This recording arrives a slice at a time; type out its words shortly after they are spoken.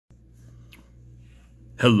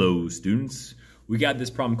Hello, students. We got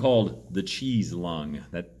this problem called the cheese lung.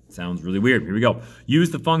 That sounds really weird. Here we go.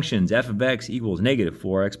 Use the functions f of x equals negative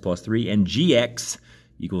 4x plus 3 and gx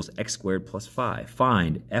equals x squared plus 5.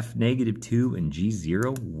 Find f negative 2 and g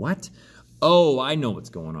 0. What? Oh, I know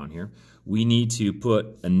what's going on here. We need to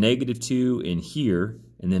put a negative 2 in here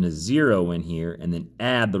and then a 0 in here and then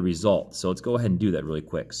add the result. So let's go ahead and do that really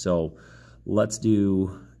quick. So let's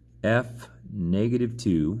do f negative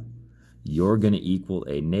 2. You're going to equal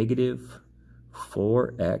a negative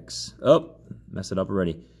 4x. Oh, messed it up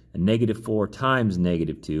already. A negative 4 times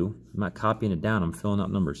negative 2. I'm not copying it down. I'm filling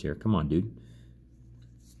out numbers here. Come on, dude.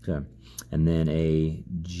 Okay. And then a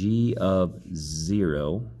g of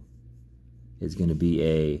 0 is going to be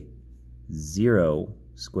a 0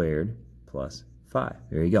 squared plus 5.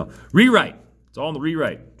 There you go. Rewrite. It's all in the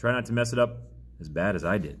rewrite. Try not to mess it up as bad as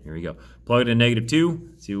I did. Here we go. Plug it in negative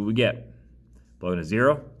 2. See what we get. Plug in a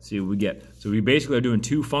 0, see what we get. So we basically are doing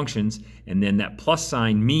two functions, and then that plus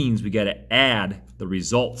sign means we got to add the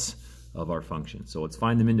results of our function. So let's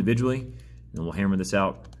find them individually, and we'll hammer this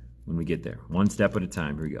out when we get there. One step at a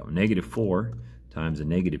time. Here we go. Negative 4 times a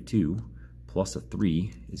negative 2 plus a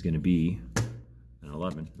 3 is going to be an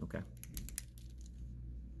 11. Okay.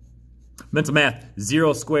 Mental math.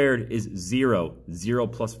 0 squared is 0. 0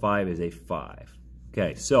 plus 5 is a 5.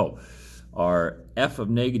 Okay, so our f of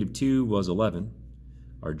negative 2 was 11.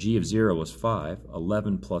 Our g of 0 was 5.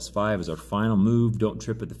 11 plus 5 is our final move. Don't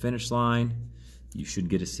trip at the finish line. You should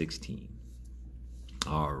get a 16.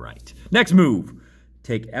 All right. Next move.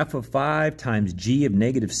 Take f of 5 times g of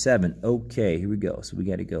negative 7. Okay, here we go. So we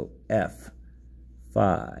got to go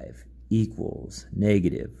f5 equals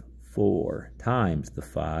negative 4 times the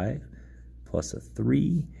 5 plus a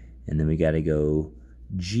 3. And then we got to go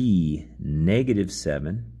g negative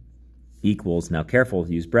 7 equals, now careful,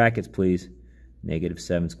 use brackets please, negative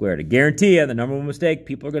 7 squared. I guarantee you the number one mistake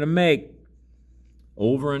people are going to make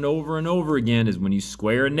over and over and over again is when you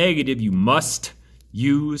square a negative, you must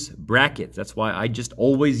use brackets. That's why I just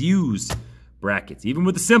always use brackets, even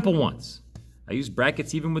with the simple ones. I use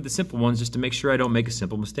brackets even with the simple ones just to make sure I don't make a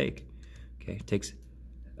simple mistake. Okay, it takes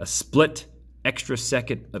a split extra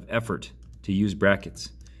second of effort to use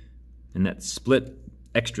brackets. And that split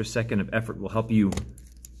extra second of effort will help you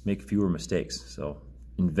make fewer mistakes. So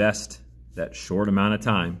invest that short amount of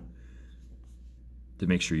time to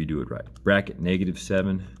make sure you do it right. Bracket negative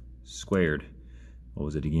 7 squared. What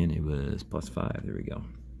was it again? It was plus 5. There we go.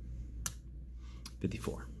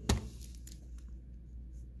 54.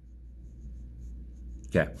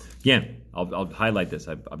 Okay. Again, I'll highlight this.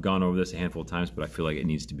 I've gone over this a handful of times, but I feel like it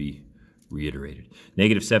needs to be reiterated.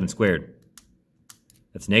 Negative 7 squared.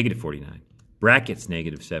 That's negative 49. Brackets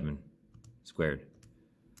negative 7 squared.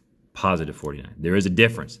 Positive 49. There is a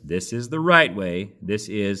difference. This is the right way. This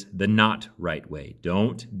is the not right way.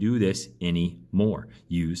 Don't do this anymore.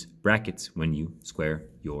 Use brackets when you square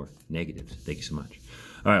your negatives. Thank you so much.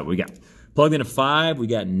 All right, what we got? Plugged in a 5. We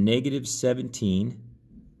got negative 17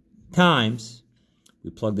 times. We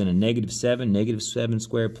plugged in a negative 7. Negative 7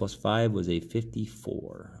 squared plus 5 was a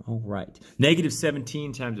 54. All right. Negative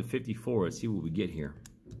 17 times a 54. Let's see what we get here.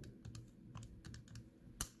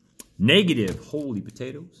 Negative, holy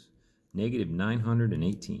potatoes. Negative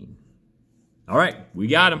 918. All right, we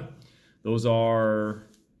got them. Those are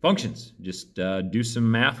functions. Just do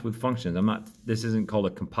some math with functions. This isn't called a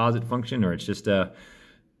composite function, or it's just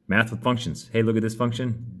math with functions. Hey, look at this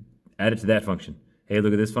function. Add it to that function. Hey,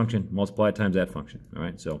 look at this function. Multiply it times that function. All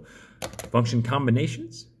right, so function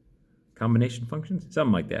combinations, combination functions,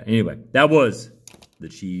 something like that. Anyway, that was the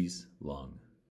cheese lung.